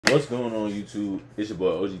What's going on YouTube? It's your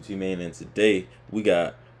boy Ogtmane, and today we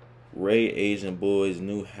got Ray Asian Boy's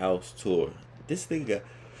new house tour. This thing got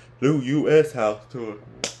new US house tour.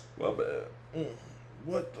 My bad.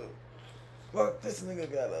 What the fuck? This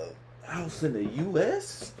nigga got a house in the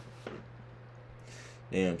US?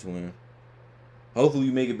 Damn, twin. Hopefully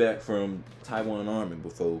you make it back from Taiwan Army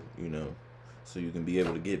before, you know, so you can be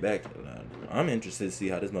able to get back. I'm interested to see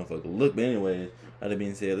how this motherfucker look. But anyways, that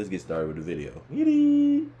being said, let's get started with the video.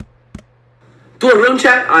 Yiddy. Do a room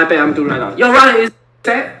check? I bet I'm doing right now. Yo, Ryan, is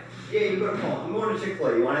check? Yeah, you go to call. I'm going to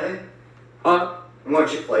Chick-fil-A. You want anything? I'm going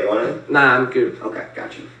to Chick-fil-A. You want anything? Nah, I'm good. Okay,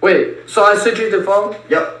 got you. Wait, so I switch the phone?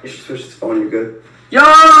 Yep, you should switch the phone. You're good. Yo!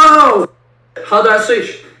 How do I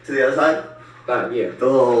switch? To the other side? Yeah. The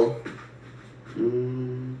little...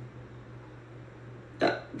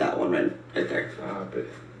 that one right there. Ah, bet.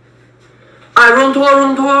 Alright, room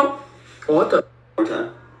tour. What the? One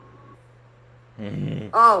time.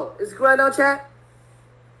 Oh, it's good right now, chat?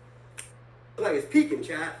 Looks like it's peaking,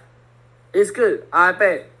 chat. It's good. I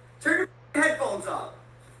bet. Turn your headphones off.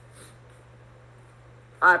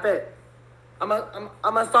 I bet. I'm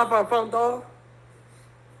gonna start from front door.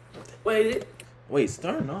 Wait,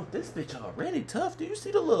 starting off this bitch already tough. Do you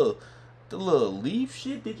see the little leaf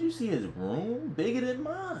shit? Did you see his room? Bigger than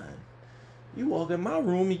mine. You walk in my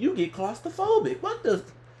room and you get claustrophobic. What the?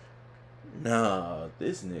 Nah,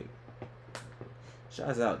 this nigga.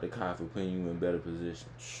 Shouts out to Kai for putting you in better position.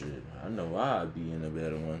 Shit, I know I'd be in a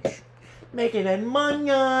better one. Making that money,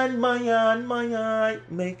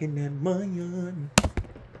 making that money.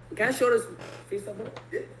 Can I show this piece of it?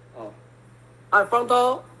 Yeah. Oh. Alright, front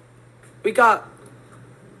door. We got...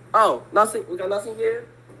 Oh, nothing. We got nothing here.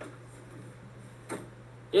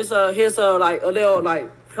 Here's a like a little like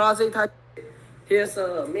classic type. Here's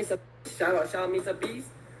a Mr. Shout out Mr. Beast.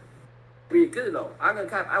 We good though. I'm gonna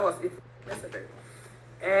cap. I was yesterday.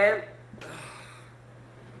 And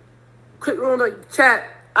quick room to chat.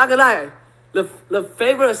 I can lie. The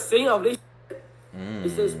favorite thing of this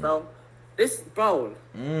is this, bro. This, bro.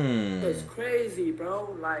 It's crazy,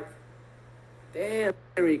 bro. Like, damn,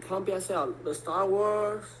 Harry, compare yourself. The Star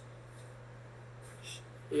Wars.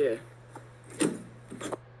 Yeah.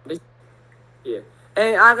 Yeah.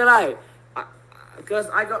 And I can lie. Because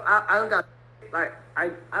I don't got like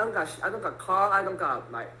I don't got car. I don't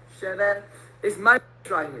got like shit that. It's my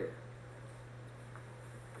right here.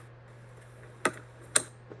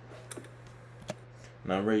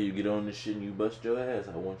 Now I'm ready to get on this shit and you bust your ass.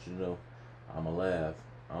 I want you to know I'ma laugh.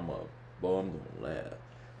 I'm gonna laugh.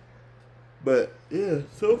 But yeah,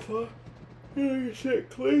 so far, this shit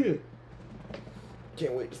clean.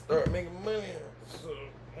 Can't wait to start making money. So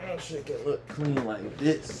my shit can look clean like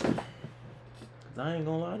this. Cause I ain't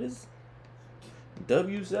gonna lie, this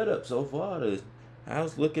W setup so far. The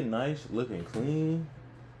house looking nice, looking clean.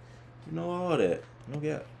 You know, all that. No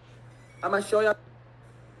gap. I'm gonna show you.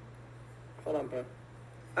 Hold on, bro.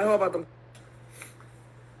 I know about them.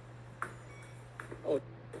 Oh.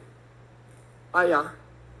 Ah, yeah.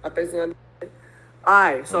 I basically.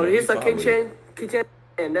 Alright, so here's the kitchen,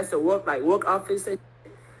 and that's the work office.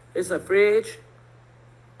 It's a fridge.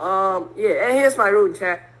 Yeah, and here's my room,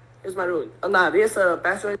 chat. Here's my room. Nah, there's a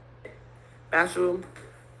bathroom.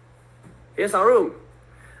 Here's our room.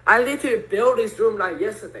 I literally built this room like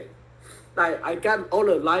yesterday. Like I got all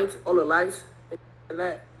the lights, and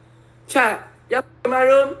that. Chat, yep, in my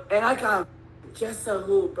room, and I got just a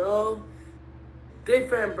hoop, bro.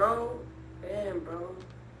 Different, bro. Damn, bro.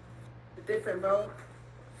 Different, bro.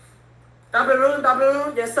 Double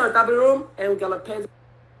room, yes sir, double room, and we got a pen,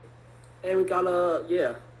 and we got a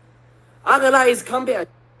yeah. I don't know it's compared,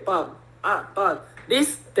 but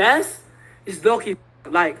this desk is lucky.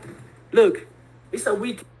 Like, look, it's a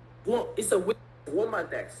weak Walmart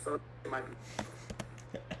desk, so it might be.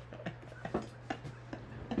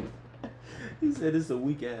 He said it's a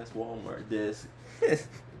weak ass Walmart desk. This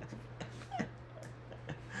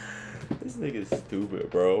nigga's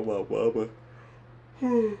stupid, bro. My mama.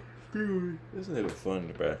 This nigga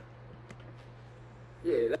funny, bro.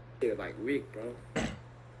 Yeah, that shit like weak, bro.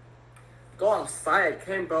 Go outside,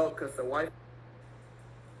 came, bro, cause the wife.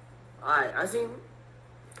 Alright, I think.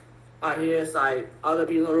 Here's like other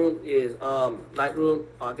people's room is light room.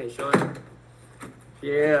 I can show you.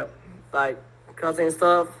 Yeah, like cousin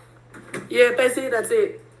stuff. Yeah, basically that's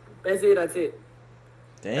it. Dang.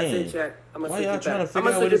 That's it, chat. Why y'all trying to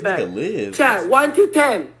figure out where this nigga lives? Chat, 1 to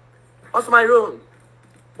 10. What's my room?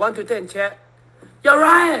 1 to 10, chat. Yo,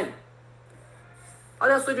 Ryan! I'll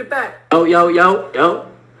just switch it back. Yo.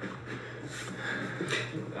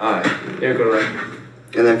 Alright. Here you go, Ryan.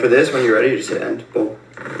 And then for this, when you're ready, you just hit end. Boom.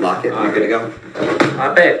 Lock it. You're good to go.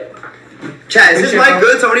 I bet. Chat, is this mic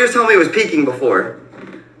good? Somebody was telling me it was peaking before.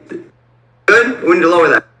 Good? We need to lower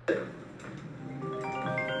that.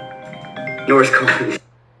 Norris calling.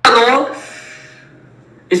 Hello?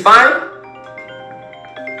 It's fine?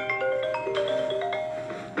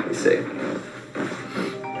 Let me see.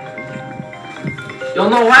 You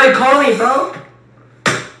don't know why you call me, bro?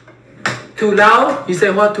 Too loud? You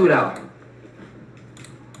said what too loud?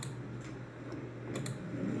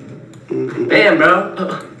 Damn,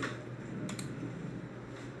 bro.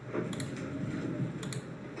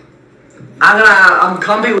 I'm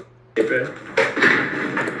comfy with it, bro.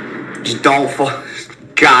 Just don't fall.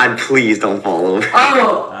 God, please don't fall over.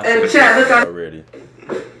 Oh, and chat, look at already.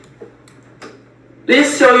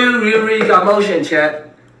 this show you really got motion,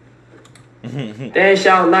 chat. Then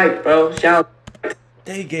shout night, bro. Shout.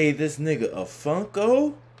 They gave this nigga a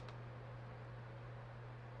Funko?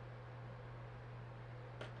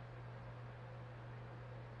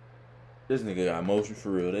 This nigga got motion for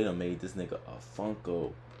real. They done made this nigga a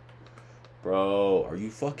Funko. Bro, are you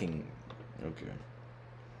fucking... Okay.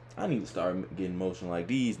 I need to start getting motion like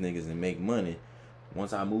these niggas and make money.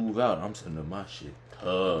 Once I move out, I'm sending up my shit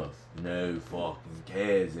tough. No fucking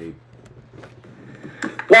cares, eh?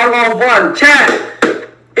 101 chat.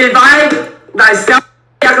 If I like sell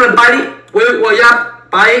gonna buy it, will ya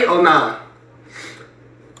buy it or not?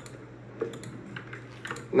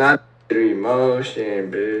 Not through emotion,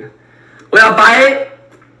 bro. Will I buy it?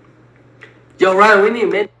 Yo, Ryan, we need to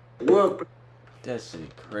make work, bro. That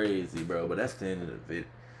shit crazy, bro. But that's the end of the video.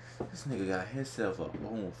 This nigga got himself a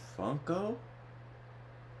own Funko?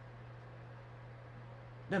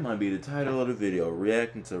 That might be the title of the video.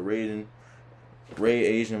 Reacting to Ray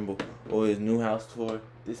Asian Boy's new house tour.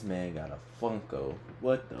 This man got a Funko.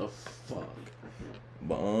 What the fuck?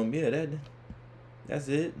 But yeah, that's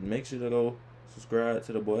it. Make sure to go subscribe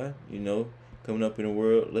to the boy. You know, coming up in the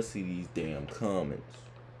world. Let's see these damn comments.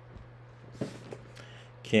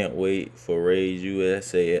 Can't wait for Ray's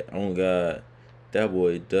USA. Oh God, that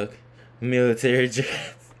boy duck military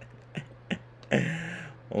dress.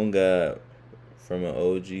 Oh God, from an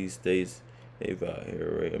OG states. They've out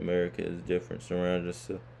here, right? America is different. Surround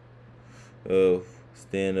yourself of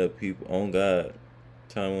stand up people. On God,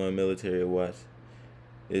 Time One military watch.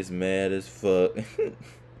 It's mad as fuck.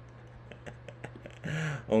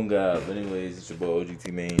 On God. But anyways, it's your boy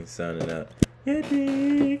Ogtmane signing out. Yeah,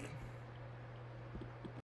 dick.